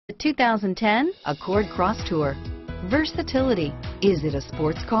2010 Accord Crosstour. Versatility. Is it a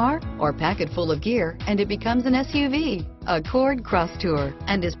sports car or pack it full of gear and it becomes an SUV? Accord Crosstour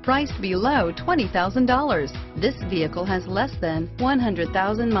and is priced below $20,000. This vehicle has less than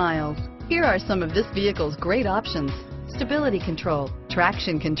 100,000 miles. Here are some of this vehicle's great options: stability control,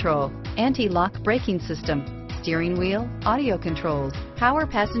 traction control, anti-lock braking system, steering wheel audio controls, power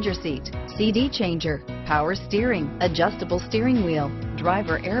passenger seat, CD changer, power steering, adjustable steering wheel,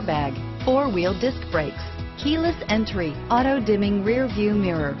 driver airbag, four-wheel disc brakes, keyless entry, auto-dimming rear view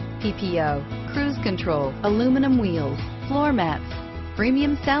mirror, PPO, cruise control, aluminum wheels, floor mats,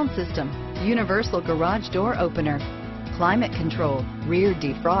 premium sound system, universal garage door opener, climate control, rear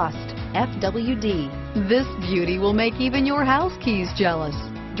defrost, FWD. This beauty will make even your house keys jealous.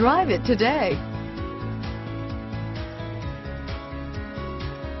 Drive it today.